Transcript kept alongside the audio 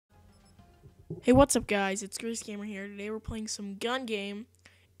Hey, what's up, guys? It's Grace Gamer here. Today we're playing some gun game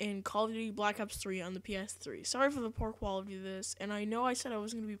in Call of Duty Black Ops 3 on the PS3. Sorry for the poor quality of this, and I know I said I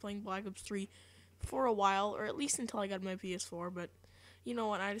wasn't going to be playing Black Ops 3 for a while, or at least until I got my PS4, but you know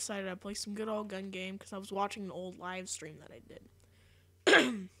what? I decided I'd play some good old gun game because I was watching an old live stream that I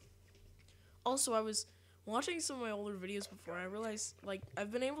did. Also, I was watching some of my older videos before, and I realized, like,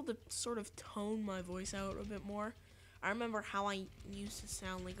 I've been able to sort of tone my voice out a bit more. I remember how I used to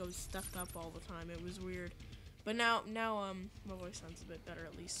sound like I was stuffed up all the time. It was weird. But now, my voice sounds a bit better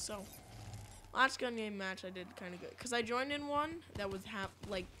at least. So, last gun game match I did kind of good. Because I joined in one that was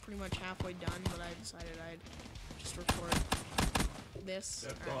pretty much halfway done, but I decided I'd just record this.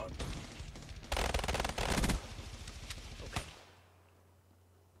 Right. Okay.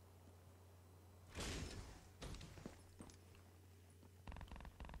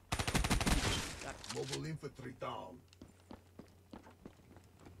 Got it. Mobile infantry down.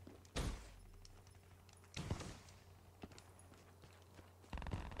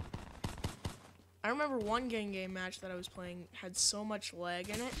 I remember one game match that I was playing had so much lag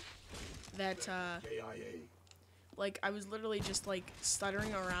in it that, KIA. like, I was literally just, like,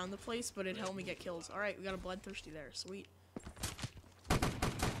 stuttering around the place, but it helped me get kills. Alright, we got a Bloodthirsty there. Sweet. Can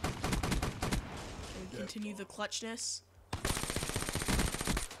we continue the clutchness?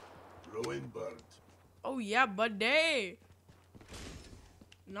 Ruin bird. Oh, yeah, buddy!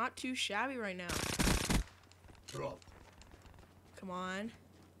 Not too shabby right now. Drop. Come on.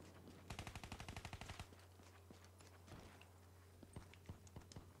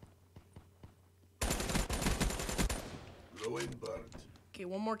 Ruin bird. Okay,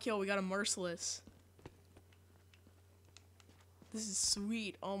 one more kill. We got a Merciless. This is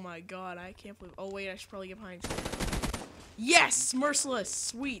sweet. Oh my god, I can't believe. Oh wait, I should probably get behind. Yes, Merciless.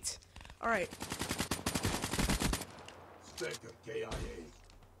 Sweet. All right. Spectre KIA.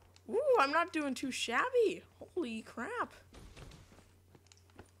 Ooh, I'm not doing too shabby. Holy crap.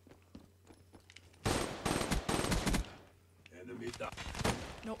 Enemy down.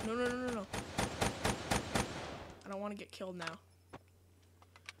 Nope, no. I don't want to get killed now.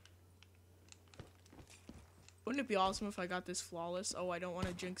 Wouldn't it be awesome if I got this flawless? Oh, I don't want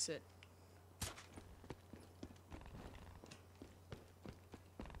to jinx it.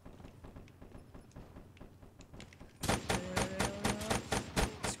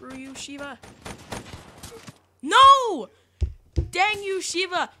 Screw you, Shiva. No! Dang you,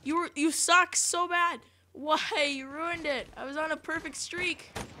 Shiva! You suck so bad. Why? You ruined it. I was on a perfect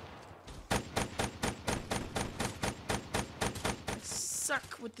streak.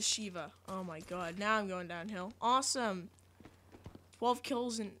 Suck with the Shiva. Oh my god, now I'm going downhill. Awesome. 12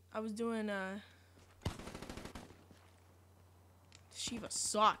 kills and I was doing Shiva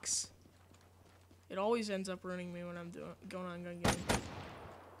sucks. It always ends up ruining me when I'm going on gun game.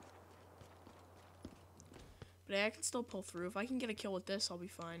 But hey, I can still pull through. If I can get a kill with this, I'll be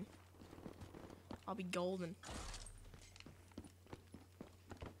fine. I'll be golden.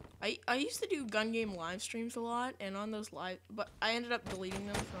 I used to do gun game live streams a lot, and on those but I ended up deleting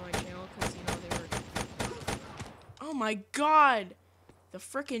them from my channel because, you know, they were... Oh my god! The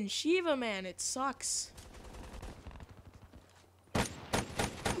frickin' Shiva, man, it sucks.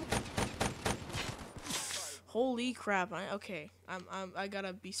 Holy crap, I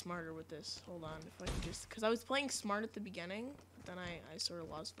gotta be smarter with this. Hold on, if I can just... Because I was playing smart at the beginning, but then I sort of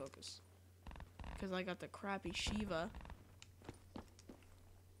lost focus. Because I got the crappy Shiva.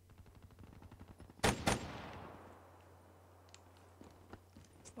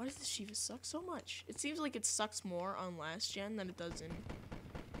 Why does the Shiva suck so much? It seems like it sucks more on last gen than it does in,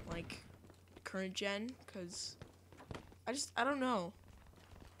 like, current gen, because I don't know.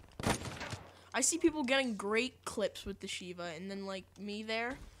 I see people getting great clips with the Shiva, and then, like, me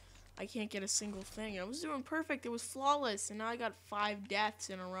there, I can't get a single thing. I was doing perfect. It was flawless, and now I got 5 deaths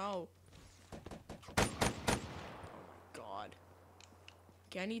in a row. Oh my god.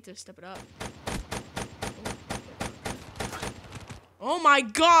 Okay, I need to step it up. Oh my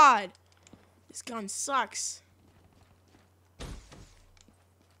god! This gun sucks.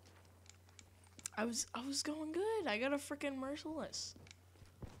 I was going good. I got a freaking Merciless.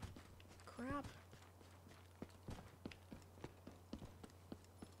 Crap.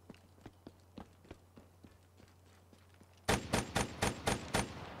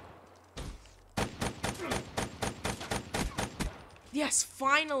 Yes,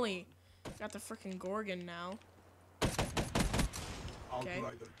 finally! Got the freaking Gorgon now. Okay.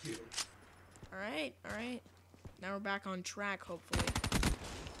 Alright. Now we're back on track, hopefully.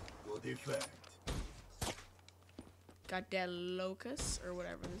 Good effect. Got that Locust, or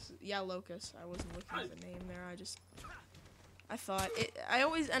whatever this is. Yeah, Locust. I wasn't looking at the name there. I thought it. I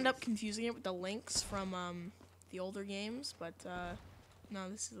always end up confusing it with the Lynx from the older games, but no,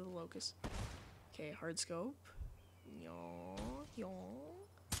 this is the Locust. Okay, hard scope.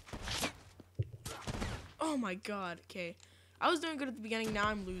 Oh my god. Okay, I was doing good at the beginning. Now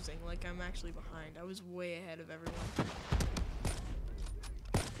I'm losing. Like I'm actually behind. I was way ahead of everyone.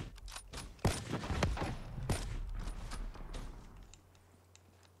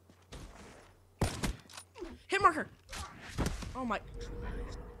 Hit marker. Oh my.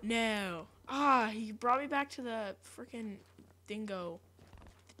 No. Ah, he brought me back to the freaking dingo.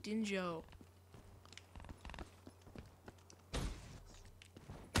 The dingo.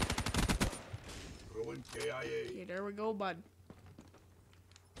 Throwing KIA. Okay, there we go, bud.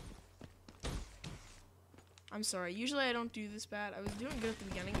 I'm sorry. Usually I don't do this bad. I was doing good at the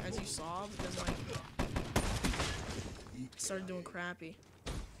beginning, as you saw, but then like I started doing crappy.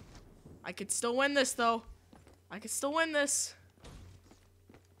 I could still win this though. I could still win this.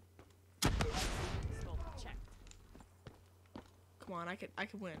 Come on, I could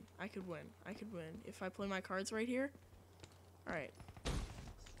win. I could win. I could win if I play my cards right here. All right.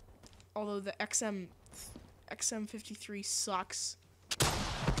 Although the XM53 sucks.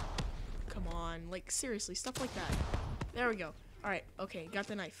 Come on, like seriously, stuff like that. There we go. All right, okay, got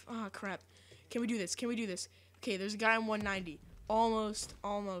the knife. Ah, crap. Can we do this? Can we do this? Okay, there's a guy on 190. Almost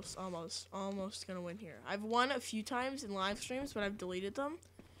gonna win here. I've won a few times in live streams, but I've deleted them,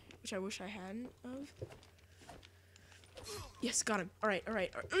 which I wish I hadn't of. Yes, got him. All right.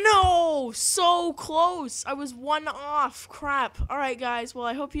 No, so close. I was one off. Crap. All right, guys. Well,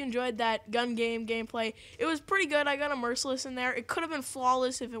 I hope you enjoyed that gun game gameplay. It was pretty good. I got a Merciless in there. It could have been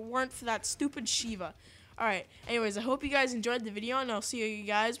flawless if it weren't for that stupid Shiva. All right. Anyways, I hope you guys enjoyed the video, and I'll see you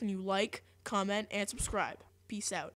guys when you like, comment, and subscribe. Peace out.